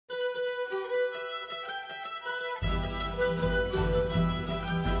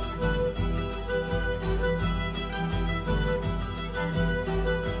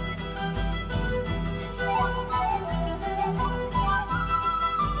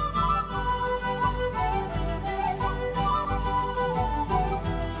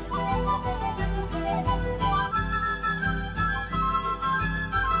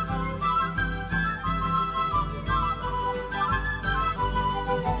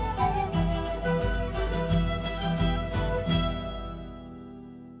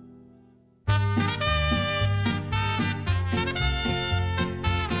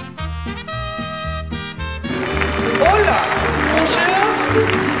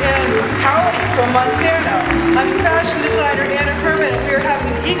Howdy from Montana. I'm fashion designer Anna Herman, and we are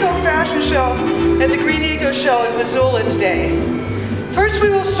having an eco fashion show at the Green Eco Show in Missoula today. First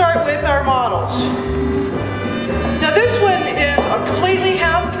we will start with our models. Now this one is completely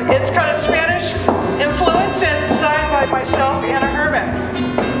hemp. It's kind of Spanish influence and it's designed by myself, Anna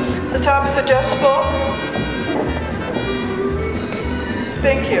Herman. The top is adjustable.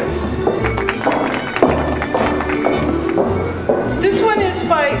 Thank you. This one is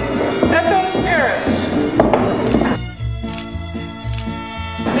by Ethos Paris.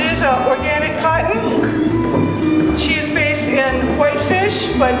 It is organic cotton. She is based in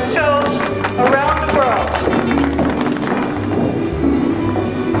Whitefish, but sells around the world.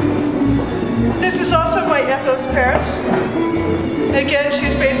 This is also by Ethos Paris. Again,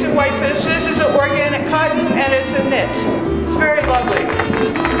 she's based in Whitefish. This is an organic cotton and it's a knit. It's very lovely.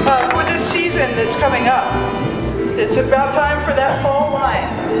 For this season that's coming up. It's about time for that fall line.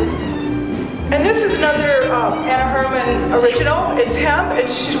 And this is another Anna Herman original. It's hemp.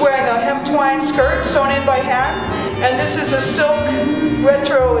 She's wearing a hemp twine skirt sewn in by hand. And this is a silk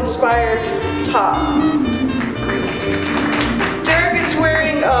retro-inspired top. Derek is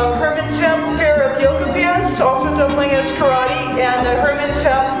wearing a Herman's hemp pair of yoga pants, also doubling as karate, and a Herman's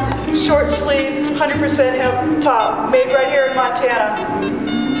hemp short sleeve, 100% hemp top, made right here in Montana.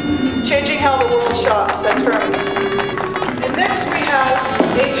 Changing how the world shops, that's Herman's. And next we have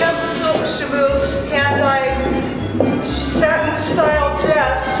a hemp silk chemise hand-dyed satin style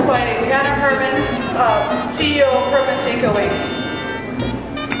dress by Anna Herman, CEO of Herman's Eco Inc.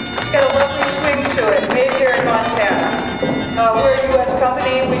 It's got a lovely swing to it, made here in Montana. We're a U.S.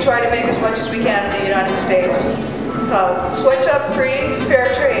 company. We try to make as much as we can in the United States. Sweatshop free,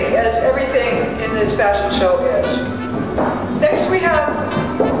 fair trade, as everything in this fashion show is. Next we have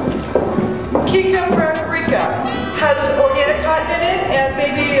Kikapaprika. Has organic cotton in it and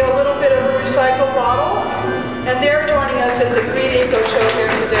maybe a little bit of a recycled bottle. And they're joining us at the Green Eco Show here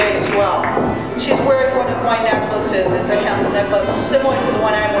today as well. She's wearing one of my necklaces. It's a hemp necklace similar to the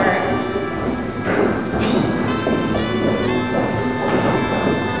one I'm wearing.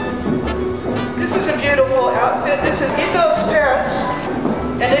 This is a beautiful outfit. This is Ethos Paris,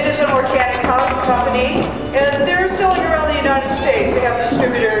 and it is an organic cotton company. And they're selling around the United States. They have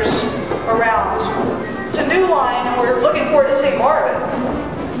distributors around. It's a new line, and we're looking forward to seeing more of it.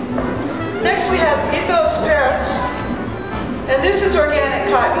 Next we have Ethos Paris, and this is organic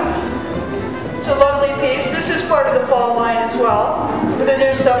cotton. It's a lovely piece. This is part of the fall line as well. Some of the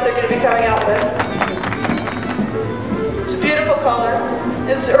new stuff they're going to be coming out with. It's a beautiful color.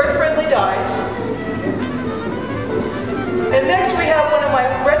 It's earth-friendly dyes. And next we have one of my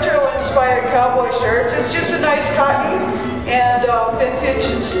retro-inspired cowboy shirts. It's just a nice cotton and vintage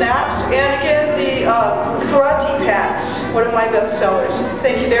snaps. And again, the karate pants, one of my best sellers.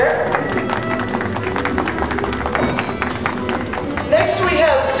 Thank you, Derek. Next we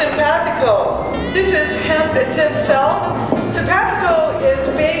have Sympatico. This is hemp and Tencel. Sympatico is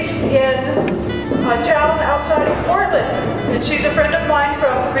based in a town outside of Portland. And she's a friend of mine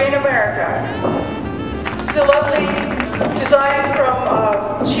from Green America. It's a lovely design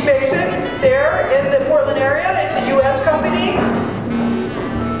from, she makes it there in the Portland area. It's a U.S. company.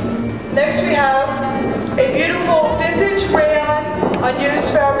 Next we have a beautiful vintage rayon, unused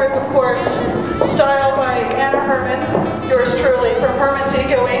fabric, of course, styled by Anna Herman, yours truly, from Herman's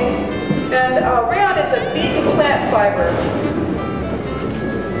Eco Inc. And rayon is a beaten plant fiber.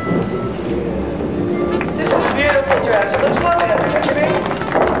 This is a beautiful dress. It looks lovely, don't you think?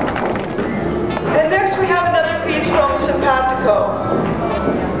 And next we have another piece from Sympatico.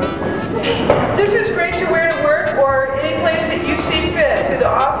 This is great to wear to work or any place that you see fit. To the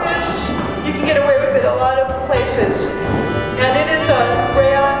office, you can get away with it a lot of places. And it is a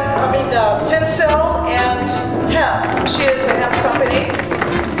rayon, Tencel and hemp. She is a hemp company.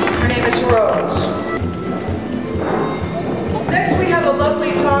 Her name is Rose. Next we have a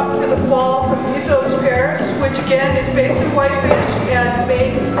lovely top for the fall from Ethos Paris, which again is based in Whitefish and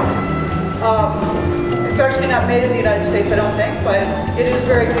made, it's actually not made in the United States, I don't think, but it is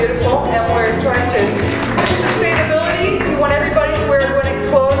very beautiful, and we're trying to push sustainability. We want everybody to wear winning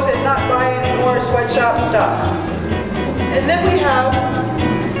clothes and not buy any more sweatshop stuff. And then we have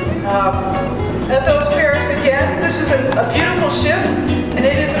Ethos Paris again. This is a beautiful shift, and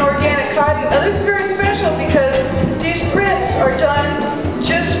it is an organic cotton. Now this is very special because these prints are done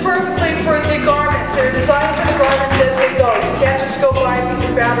just perfectly for the garments. They're designed for the garments as they go. You can't just go buy a piece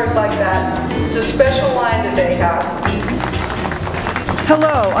of fabric like that. It's a special line that they have.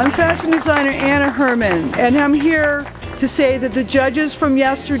 Hello, I'm fashion designer Anna Herman, and I'm here to say that the judges from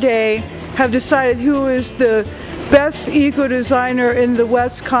yesterday have decided who is the Best Eco Designer in the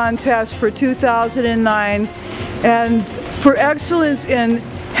West contest for 2009, and for excellence in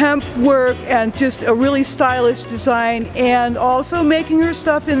hemp work and just a really stylish design, and also making her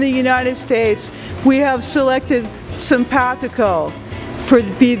stuff in the United States, we have selected Sympatico to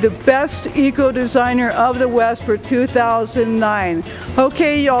be the best eco designer of the West for 2009.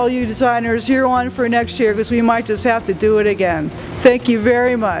 Okay, all you designers, you're on for next year, because we might just have to do it again. Thank you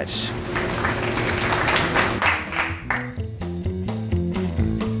very much.